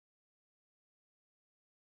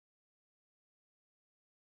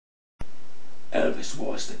Elvis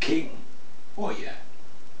was the king. Oh yeah.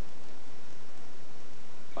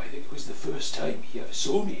 I think it was the first time he ever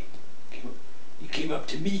saw me. He came up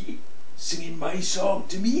to me, singing my song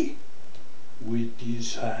to me. With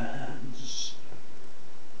his hands,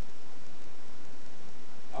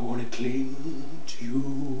 I want to cling to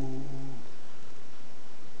you.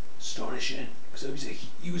 Astonishing, because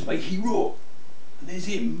he was my hero. And there's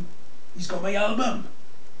him, he's got my album.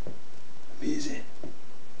 Amazing.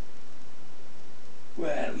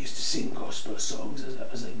 Well, we used to sing gospel songs,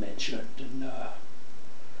 as I mentioned, and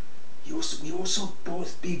we also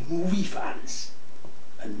both big movie fans,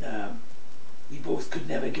 and we both could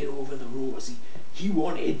never get over the rose. He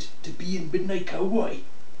wanted to be in Midnight Cowboy,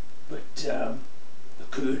 but the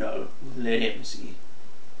Colonel wouldn't let him, see.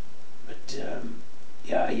 But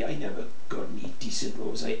yeah, I never got any decent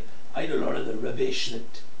roles. I had a lot of the rubbish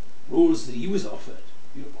roles that he was offered,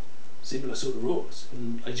 you know, similar sort of roles,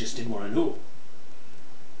 and I just didn't want to know.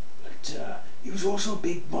 But he was also a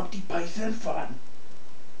big Monty Python fan.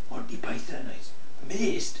 Monty Python, I was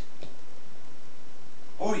amazed.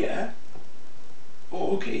 Oh yeah?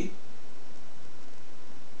 Oh, okay.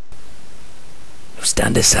 Now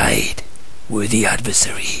stand aside, worthy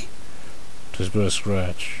adversary. 'Tis but a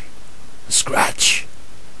scratch. A scratch?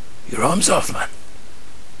 Your arm's off, man.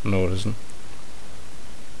 No, it isn't.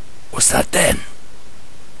 What's that then?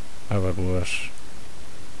 I've had worse.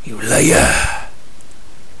 You liar!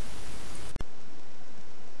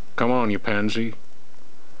 Come on, you pansy.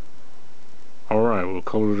 Alright, we'll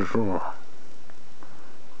call it a draw.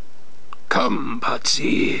 Come,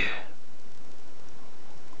 Patsy.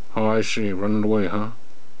 Oh, I see. Running away, huh?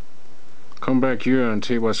 Come back here and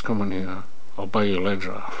tell what's coming here. I'll buy your legs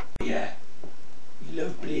off. Yeah. You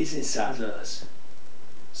love blazing saddles.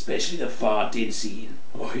 Especially the farting scene.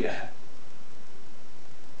 Oh yeah.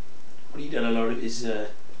 When he done a lot of his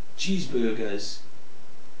cheeseburgers,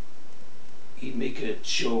 he'd make a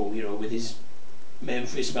show, you know, with his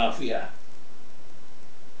Memphis Mafia.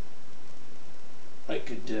 I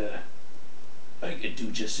could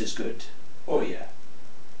do just as good. Oh yeah.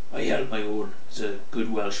 I held my own as a good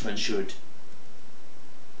Welshman should.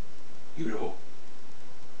 You know.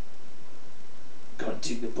 Can't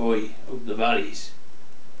take the boy out of the valleys.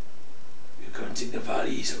 You can't take the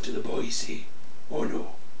valleys out of the boy, see? Oh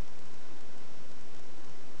no.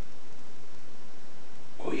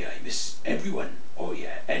 Oh yeah, I miss everyone. Oh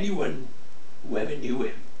yeah, anyone who ever knew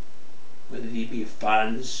him. Whether they be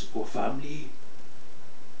fans or family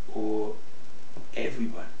or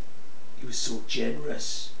everyone. He was so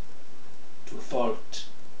generous to a fault.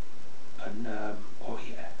 And oh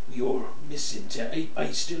yeah, we all miss him.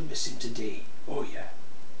 I still miss him today. Oh yeah.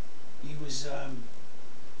 He was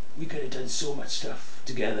we could have done so much stuff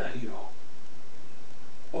together, you know.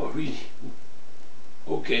 Oh really?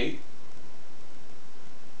 Okay.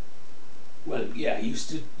 Well yeah, he used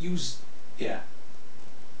to use, yeah.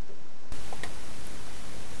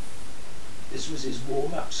 This was his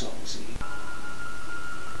warm-up song, see?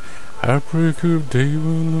 At break of day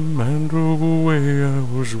when the man drove away, I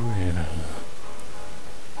was waiting.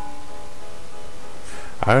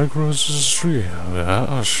 I crossed the street, the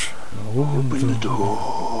house, opened the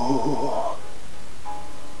door.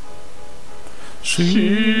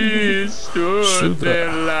 She stood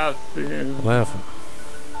there laughing.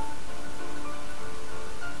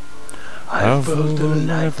 I felt the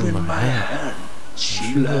knife in my hand.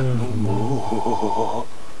 She loved no more.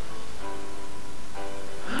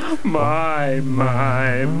 My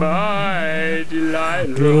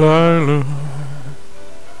Delilah.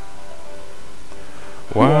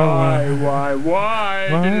 Why,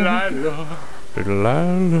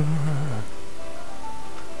 Delilah?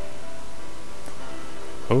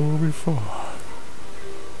 Oh, before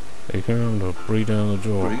they come to break down the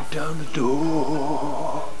door. Break down the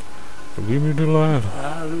door. Forgive me,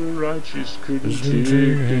 Delilah. The righteous couldn't Isn't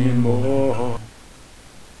take anymore.